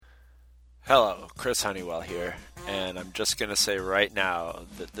Hello, Chris Honeywell here, and I'm just going to say right now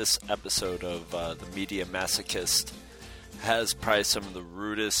that this episode of the Media Masochist has probably some of the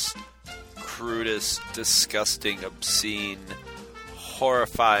rudest, crudest, disgusting, obscene,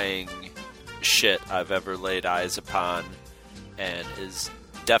 horrifying shit I've ever laid eyes upon, and is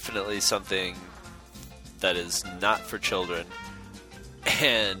definitely something that is not for children,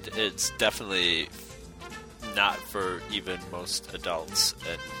 and it's definitely not for even most adults.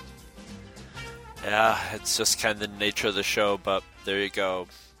 And yeah, it's just kind of the nature of the show, but there you go.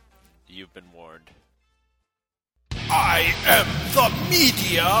 You've been warned. I am the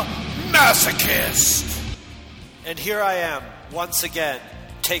Media Masochist! And here I am, once again,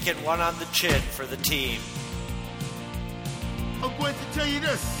 taking one on the chin for the team. I'm going to tell you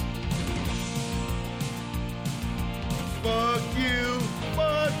this. Fuck you,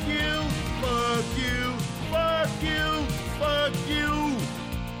 fuck you, fuck you, fuck you, fuck you.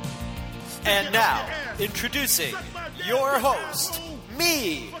 And now, introducing your host,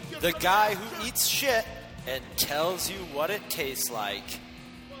 me, the guy who eats shit and tells you what it tastes like.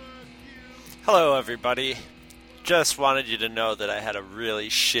 Hello, everybody. Just wanted you to know that I had a really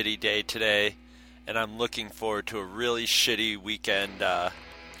shitty day today, and I'm looking forward to a really shitty weekend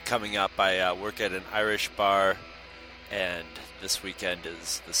coming up. I work at an Irish bar, and this weekend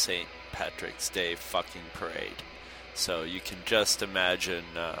is the St. Patrick's Day fucking parade. So you can just imagine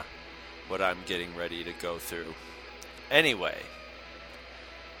what I'm getting ready to go through. Anyway,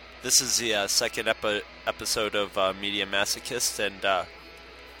 this is the second episode of Media Masochist, and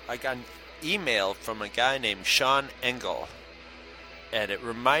I got an email from a guy named Sean Engel, and it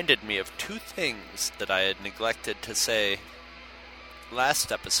reminded me of two things that I had neglected to say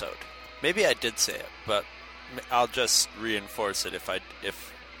last episode. Maybe I did say it, but I'll just reinforce it if I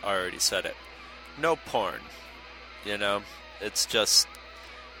already said it. No porn, you know? It's just,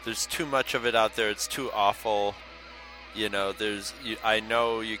 there's too much of it out there. It's too awful. You know, I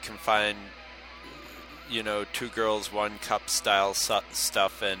know you can find, you know, 2 girls, 1 cup style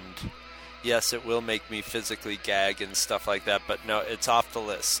stuff, and yes, it will make me physically gag and stuff like that, but no, it's off the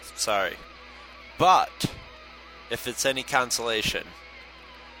list. Sorry. But if it's any consolation,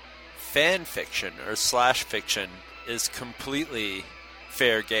 fan fiction or slash fiction is completely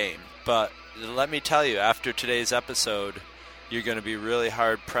fair game. But let me tell you, after today's episode, you're going to be really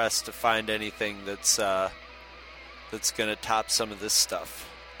hard pressed to find anything that's going to top some of this stuff.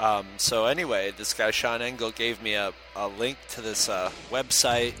 So anyway, this guy Sean Engel gave me a link to this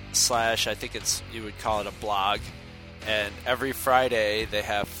website / I think you would call it a blog. And every Friday they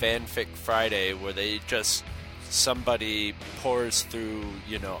have Fanfic Friday, where somebody pours through,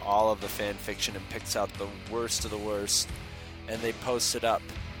 you know, all of the fan fiction and picks out the worst of the worst, and they post it up.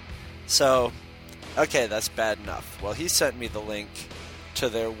 So, okay, that's bad enough. Well, he sent me the link to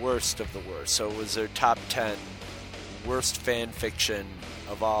their worst of the worst. So it was their top 10 worst fan fiction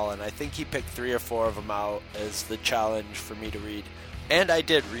of all, and I think he picked 3 or 4 of them out as the challenge for me to read. And I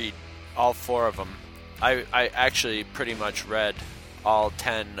did read all 4 of them. I actually pretty much read all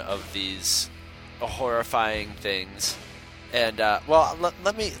 10 of these horrifying things. And,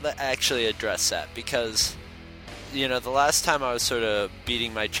 let me actually address that, because, you know, the last time I was sort of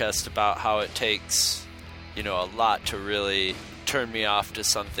beating my chest about how it takes, you know, a lot to really turn me off to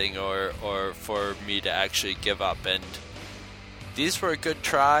something or for me to actually give up. And these were a good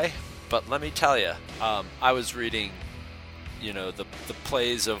try, but let me tell you, I was reading, you know, the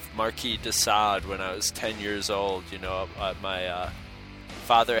plays of Marquis de Sade when I was 10 years old. You know, my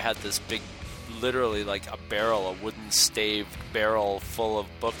father had this big, literally like a wooden staved barrel full of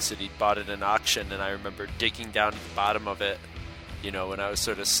books that he'd bought at an auction, and I remember digging down to the bottom of it, you know, when I was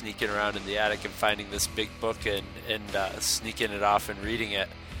sort of sneaking around in the attic and finding this big book and sneaking it off and reading it.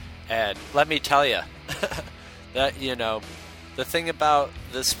 And let me tell you, that, you know, the thing about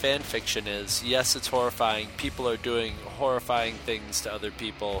this fan fiction is, yes, it's horrifying. People are doing horrifying things to other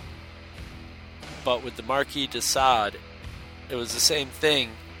people. But with the Marquis de Sade, it was the same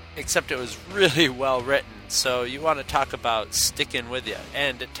thing, except it was really well written. So you want to talk about sticking with you,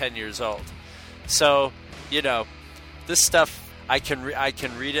 and at 10 years old. So, you know, this stuff, I can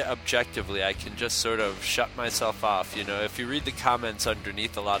read it objectively. I can just sort of shut myself off. You know, if you read the comments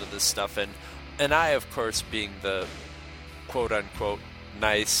underneath a lot of this stuff, and I, of course, being the quote-unquote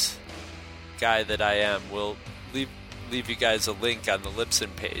nice guy that I am, will leave you guys a link on the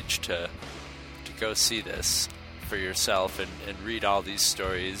Libsyn page to go see this for yourself and read all these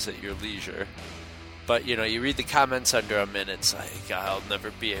stories at your leisure. But, you know, you read the comments under them, and it's like, I'll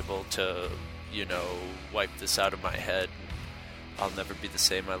never be able to, you know, wipe this out of my head. I'll never be the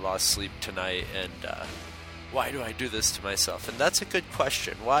same. I lost sleep tonight, and why do I do this to myself? And that's a good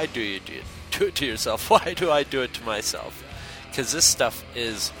question. Why do you do it to yourself? Why do I do it to myself? Because this stuff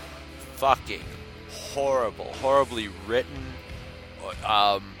is fucking horrible, horribly written,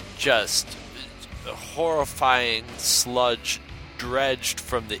 just horrifying sludge dredged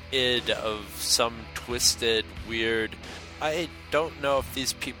from the id of some twisted, weird... I don't know if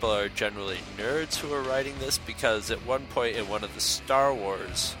these people are generally nerds who are writing this, because at one point in one of the Star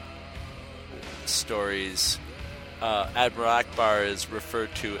Wars stories, Admiral Akbar is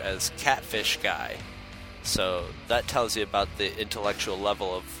referred to as Catfish Guy. So that tells you about the intellectual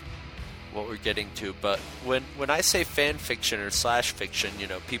level of what we're getting to. But when I say fan fiction or slash fiction,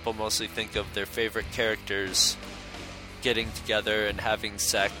 people mostly think of their favorite characters getting together and having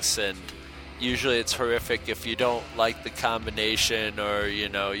sex, and usually it's horrific if you don't like the combination, or you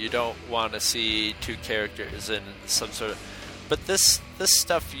don't want to see two characters in some sort of... But this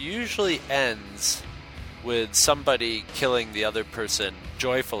stuff usually ends with somebody killing the other person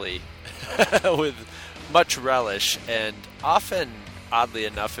joyfully with much relish, and often, oddly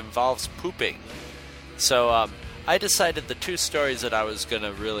enough, involves pooping. So I decided the two stories that I was going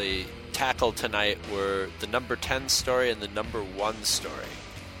to really tackle tonight were the number 10 story and the number 1 story.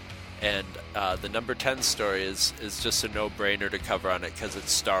 And the number 10 story is just a no-brainer to cover on it because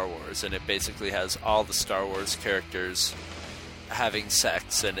it's Star Wars, and it basically has all the Star Wars characters having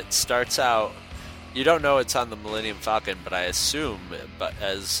sex, and it starts out... You don't know it's on the Millennium Falcon, but I assume, but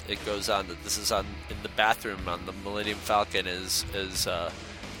as it goes on, that this is in the bathroom on the Millennium Falcon as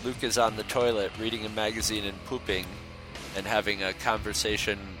Luke is on the toilet reading a magazine and pooping and having a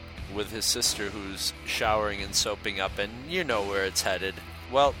conversation with his sister who's showering and soaping up, and you know where it's headed.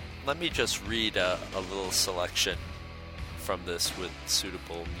 Well, let me just read a little selection from this with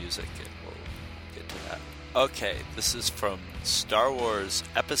suitable music, and we'll get to that. Okay, this is from Star Wars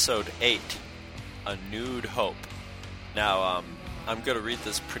Episode 8, A Nude Hope. Now, I'm going to read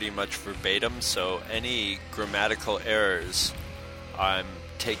this pretty much verbatim, so any grammatical errors I'm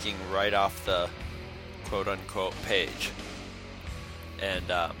taking right off the quote-unquote page.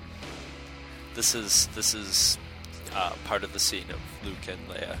 And this is part of the scene of Luke and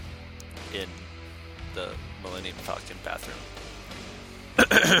Leia in the Millennium Falcon bathroom.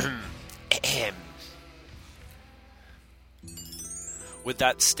 With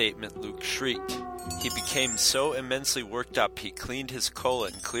that statement, Luke shrieked. He became so immensely worked up he cleaned his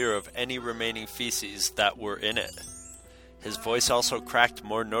colon clear of any remaining feces that were in it. His voice also cracked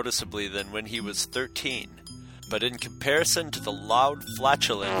more noticeably than when he was 13, but in comparison to the loud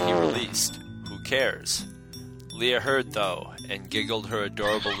flatulence he released, who cares? Leia heard, though, and giggled her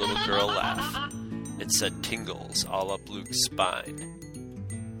adorable little girl laugh. It sent tingles all up Luke's spine.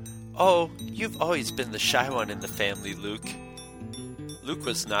 "Oh, you've always been the shy one in the family, Luke." Luke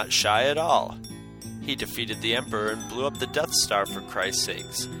was not shy at all. He defeated the Emperor and blew up the Death Star for Christ's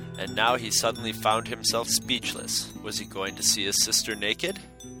sakes, and now he suddenly found himself speechless. Was he going to see his sister naked?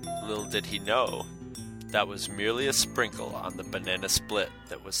 Little did he know, that was merely a sprinkle on the banana split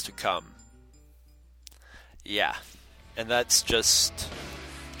that was to come. Yeah, and that's just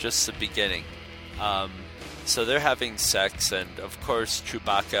the beginning. So they're having sex, and of course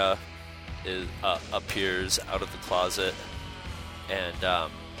Chewbacca appears out of the closet and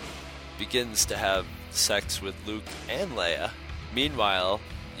begins to have sex with Luke and Leia. Meanwhile,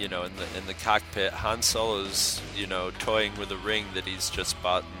 in the cockpit, Han Solo's, toying with a ring that he's just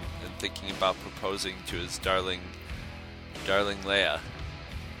bought and thinking about proposing to his darling Leia.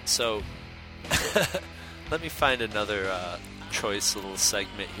 So, let me find another choice little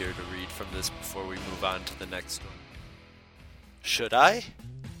segment here to read from this before we move on to the next one. Should I?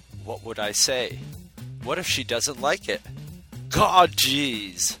 What would I say? What if she doesn't like it? God,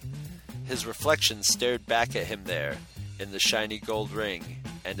 jeez! His reflection stared back at him there, in the shiny gold ring,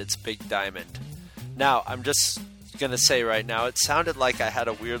 and its big diamond. Now, I'm just gonna say right now, it sounded like I had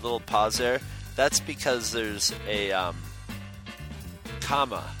a weird little pause there. That's because there's a,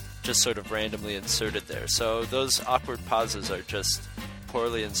 comma just sort of randomly inserted there. So those awkward pauses are just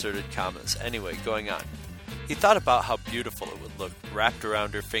poorly inserted commas. Anyway, going on. He thought about how beautiful it would look wrapped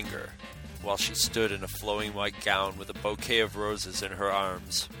around her finger, while she stood in a flowing white gown with a bouquet of roses in her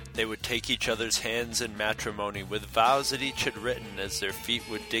arms. They would take each other's hands in matrimony with vows that each had written as their feet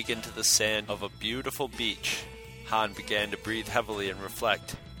would dig into the sand of a beautiful beach. Han began to breathe heavily and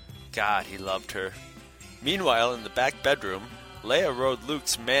reflect. God, he loved her. Meanwhile, in the back bedroom, Leia rode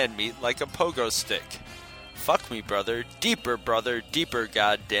Luke's man-meat like a pogo stick. Fuck me, brother, deeper,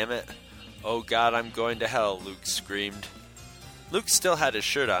 goddammit. Oh God, I'm going to hell, Luke screamed. Luke still had his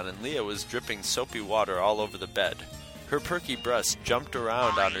shirt on, and Leia was dripping soapy water all over the bed. Her perky breasts jumped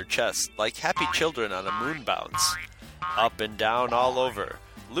around on her chest like happy children on a moon bounce. Up and down all over.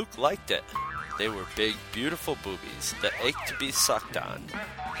 Luke liked it. They were big, beautiful boobies that ached to be sucked on.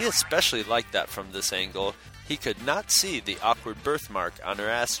 He especially liked that from this angle. He could not see the awkward birthmark on her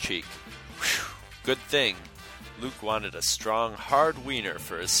ass cheek. Whew, good thing. Luke wanted a strong, hard wiener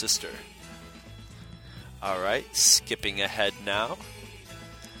for his sister. Alright, skipping ahead now.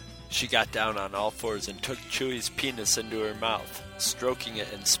 She got down on all fours and took Chewie's penis into her mouth, stroking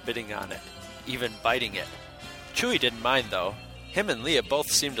it and spitting on it, even biting it. Chewie didn't mind, though. Him and Leia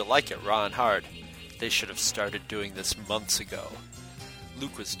both seemed to like it raw and hard. They should have started doing this months ago.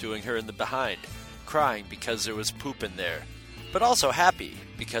 Luke was doing her in the behind, crying because there was poop in there, but also happy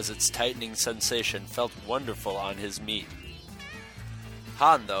because its tightening sensation felt wonderful on his meat.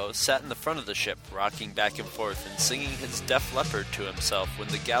 Han, though, sat in the front of the ship, rocking back and forth and singing his Def Leppard to himself when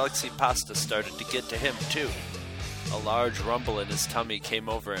the galaxy pasta started to get to him, too. A large rumble in his tummy came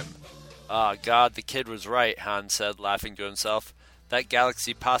over him. "Ah, God, the kid was right," Han said, laughing to himself. "That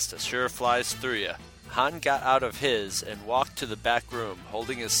galaxy pasta sure flies through ya." Han got out of his and walked to the back room,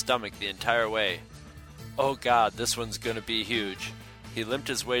 holding his stomach the entire way. "Oh God, this one's gonna be huge." He limped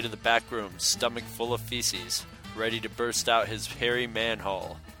his way to the back room, stomach full of feces, ready to burst out his hairy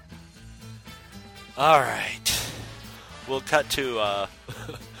manhole. Alright. We'll cut to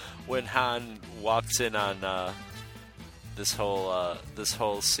when Han walks in on this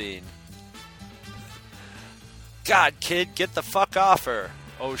whole scene. "God, kid, get the fuck off her!"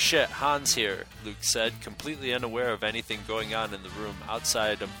 "Oh shit, Han's here," Luke said, completely unaware of anything going on in the room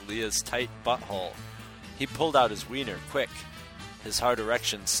outside of Leia's tight butthole. He pulled out his wiener, quick. His hard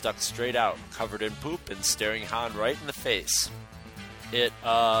erection stuck straight out, covered in poop and staring Han right in the face.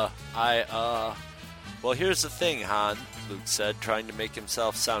 Well, here's the thing, Han," Luke said, trying to make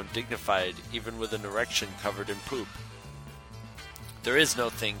himself sound dignified, even with an erection covered in poop. "There is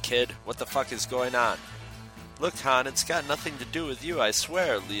no thing, kid. What the fuck is going on?" "Look, Han, it's got nothing to do with you, I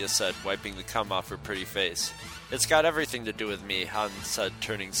swear," Leia said, wiping the cum off her pretty face. "It's got everything to do with me," Han said,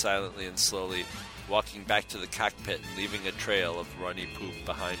 turning silently and slowly, walking back to the cockpit and leaving a trail of runny poop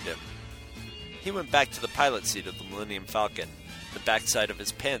behind him. He went back to the pilot seat of the Millennium Falcon. The backside of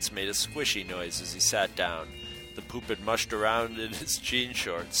his pants made a squishy noise as he sat down. The poop had mushed around in his jean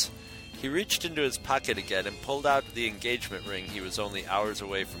shorts. He reached into his pocket again and pulled out the engagement ring he was only hours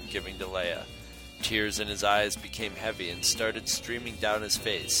away from giving to Leia. Tears in his eyes became heavy and started streaming down his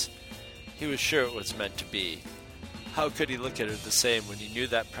face. He was sure it was meant to be. How could he look at her the same when he knew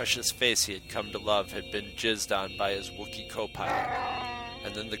that precious face he had come to love had been jizzed on by his Wookiee co-pilot?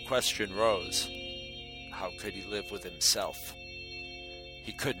 And then the question rose, how could he live with himself?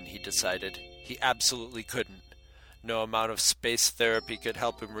 He couldn't, he decided. He absolutely couldn't. No amount of space therapy could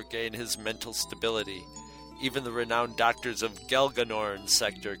help him regain his mental stability. Even the renowned doctors of Gelganorn's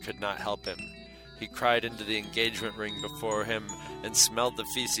sector could not help him. He cried into the engagement ring before him and smelled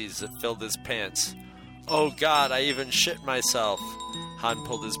the feces that filled his pants. "Oh God, I even shit myself!" Han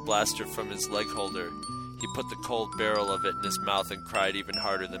pulled his blaster from his leg holder. He put the cold barrel of it in his mouth and cried even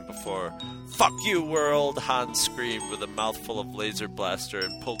harder than before. "Fuck you, world!" Han screamed with a mouthful of laser blaster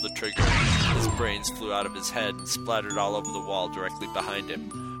and pulled the trigger. His brains flew out of his head and splattered all over the wall directly behind him.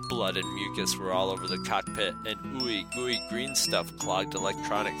 Blood and mucus were all over the cockpit, and ooey gooey green stuff clogged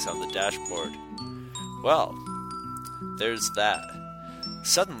electronics on the dashboard. Well, there's that.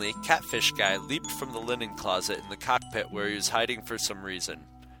 Suddenly, Catfish Guy leaped from the linen closet in the cockpit where he was hiding for some reason.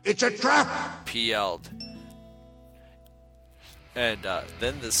 "It's a trap!" He yelled. And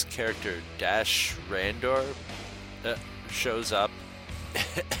then this character, Dash Randor, shows up.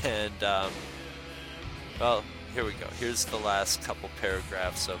 And, well, here we go. Here's the last couple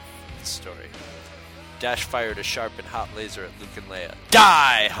paragraphs of the story. Dash fired a sharp and hot laser at Luke and Leia.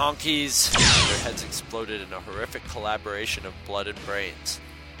 "Die, honkies!" Their heads exploded in a horrific collaboration of blood and brains.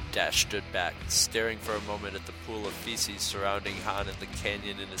 Dash stood back, staring for a moment at the pool of feces surrounding Han and the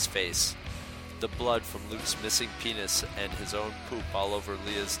canyon in his face. The blood from Luke's missing penis and his own poop all over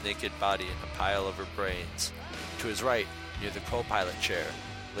Leia's naked body and a pile of her brains. To his right, near the co-pilot chair,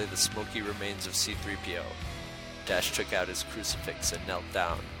 lay the smoky remains of C-3PO. Dash took out his crucifix and knelt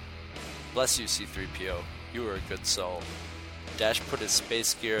down. "Bless you, C-3PO. You were a good soul." Dash put his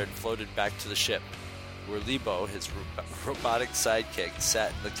space gear and floated back to the ship, where Lebo, his robotic sidekick,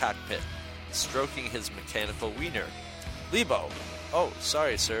 sat in the cockpit, stroking his mechanical wiener. "Lebo! Oh,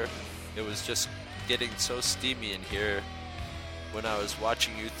 sorry, sir. It was just getting so steamy in here when I was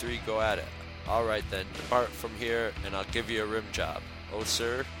watching you three go at it. All right, then. Depart from here, and I'll give you a rim job. Oh,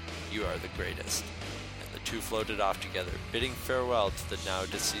 sir, you are the greatest." The two floated off together, bidding farewell to the now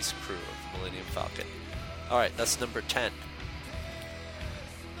deceased crew of the Millennium Falcon. Alright, that's number 10.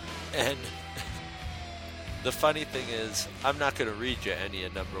 And The funny thing is, I'm not going to read you any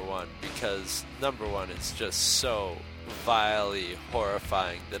of number 1 because number 1 is just so vilely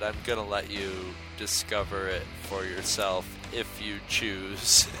horrifying that I'm going to let you discover it for yourself if you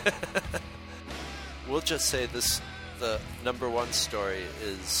choose. We'll just say the number 1 story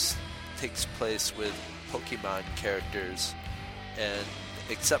takes place with Pokemon characters, and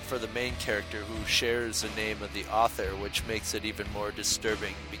except for the main character who shares the name of the author, which makes it even more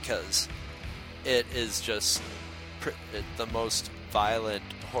disturbing because it is just the most violent,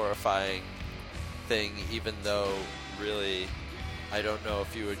 horrifying thing, even though really I don't know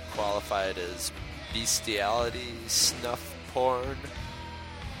if you would qualify it as bestiality, snuff porn.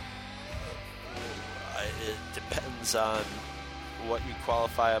 It depends on what you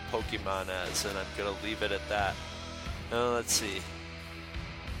qualify a Pokemon as, and I'm going to leave it at that. Let's see.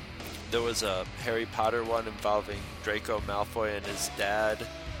 There was a Harry Potter one involving Draco Malfoy and his dad,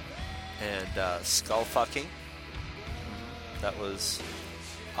 and skull fucking. That was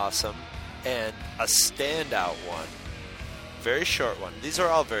awesome. And a standout one. Very short one. These are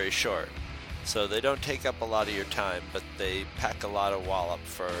all very short, so they don't take up a lot of your time, but they pack a lot of wallop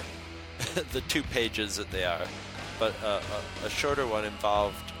for the 2 pages that they are. But a shorter one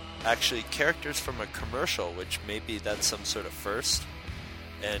involved actually characters from a commercial, which maybe that's some sort of first.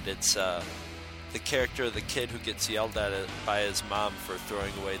 And it's the character of the kid who gets yelled at by his mom for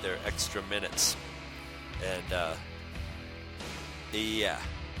throwing away their extra minutes. And yeah.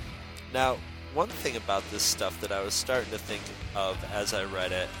 Now, one thing about this stuff that I was starting to think of as I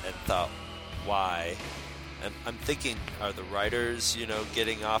read it and thought, why? And I'm thinking, are the writers,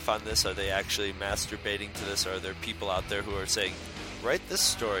 getting off on this? Are they actually masturbating to this? Or are there people out there who are saying, write this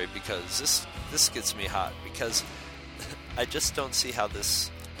story because this gets me hot? Because I just don't see how this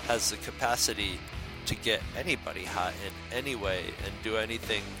has the capacity to get anybody hot in any way and do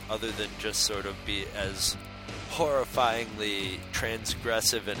anything other than just sort of be as horrifyingly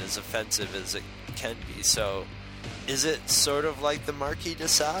transgressive and as offensive as it can be. So is it sort of like the Marquis de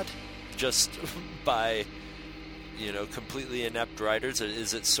Sade? Just by, completely inept writers? Or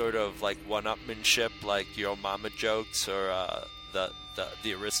is it sort of like one-upmanship, like Yo Mama jokes, or the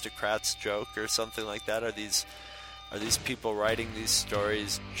Aristocrats joke, or something like that? Are these people writing these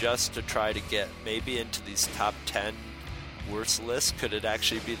stories just to try to get maybe into these top 10 worst lists? Could it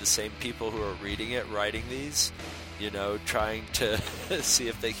actually be the same people who are reading it, writing these, trying to see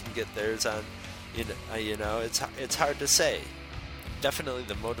if they can get theirs on? It's hard to say. Definitely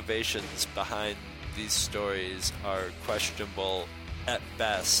the motivations behind these stories are questionable at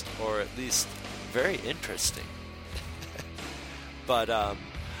best, or at least very interesting. But I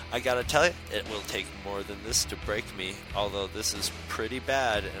gotta tell you, it will take more than this to break me, although this is pretty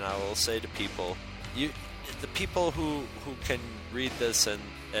bad, and I will say to people, the people who can read this and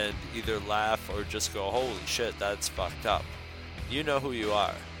either laugh or just go, holy shit, that's fucked up, you know who you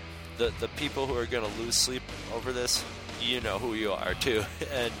are. The people who are going to lose sleep over this, you know who you are too.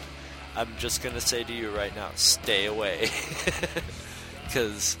 And I'm just going to say to you right now, stay away.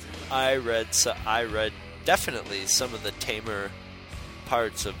 Because I read definitely some of the tamer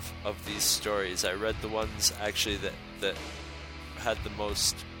parts of these stories. I read the ones actually that had the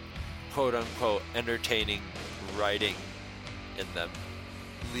most quote-unquote entertaining writing in them,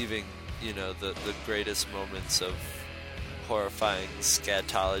 leaving, the greatest moments of horrifying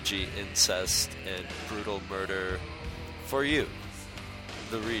scatology, incest, and brutal murder for you,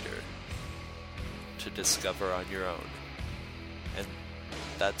 the reader, to discover on your own. And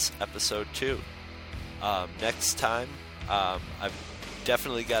that's episode 2. Next time, I've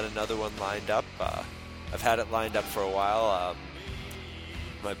definitely got another one lined up. I've had it lined up for a while.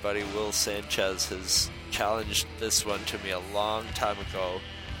 My buddy Will Sanchez has challenged this one to me a long time ago,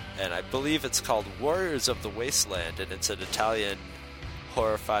 and I believe it's called Warriors of the Wasteland, and it's an Italian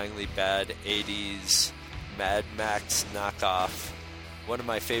horrifyingly bad 80s Mad Max knockoff. One of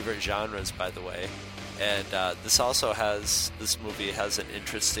my favorite genres, by the way. And this movie has an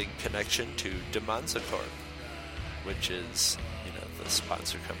interesting connection to Demonzacorp, which is, the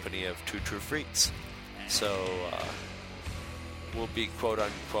sponsor company of Two True Freaks. So we'll be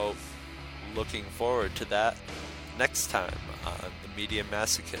quote-unquote looking forward to that next time on the Media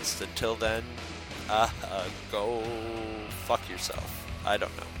Masochist. Until then, go fuck yourself. I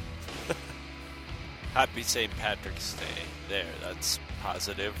don't know. Happy St. Patrick's Day. There, that's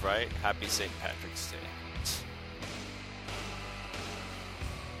positive, right? Happy St. Patrick's Day.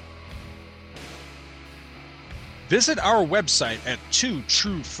 Visit our website at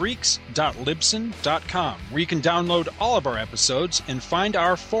twotruefreaks.libsyn.com, where you can download all of our episodes and find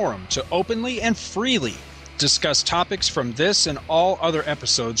our forum to openly and freely Discuss topics from this and all other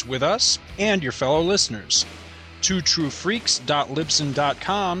episodes with us and your fellow listeners.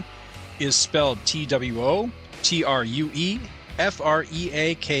 twotruefreaks.libsyn.com is spelled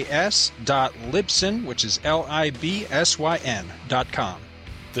TWOTRUEFREAKS.Libsyn, which is LIBSYN.com.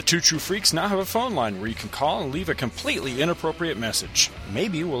 The Two True Freaks now have a phone line where you can call and leave a completely inappropriate message.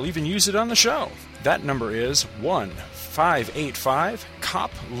 Maybe we'll even use it on the show. That number is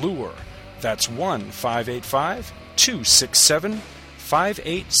 1-585-COP-LURE. That's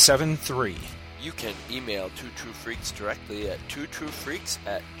 1-585-267-5873. You can email Two True Freaks directly at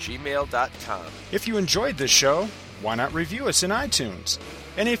twotruefreaks@gmail.com. If you enjoyed this show, why not review us in iTunes?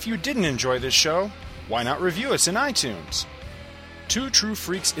 And if you didn't enjoy this show, why not review us in iTunes? Two True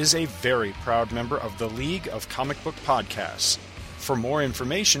Freaks is a very proud member of the League of Comic Book Podcasts. For more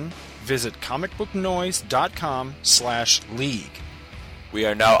information, visit comicbooknoise.com/league. We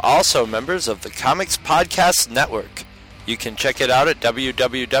are now also members of the Comics Podcast Network. You can check it out at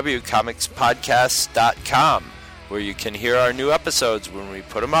www.comicspodcasts.com, where you can hear our new episodes when we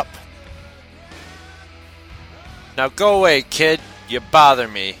put them up. Now go away, kid. You bother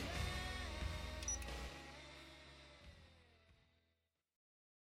me.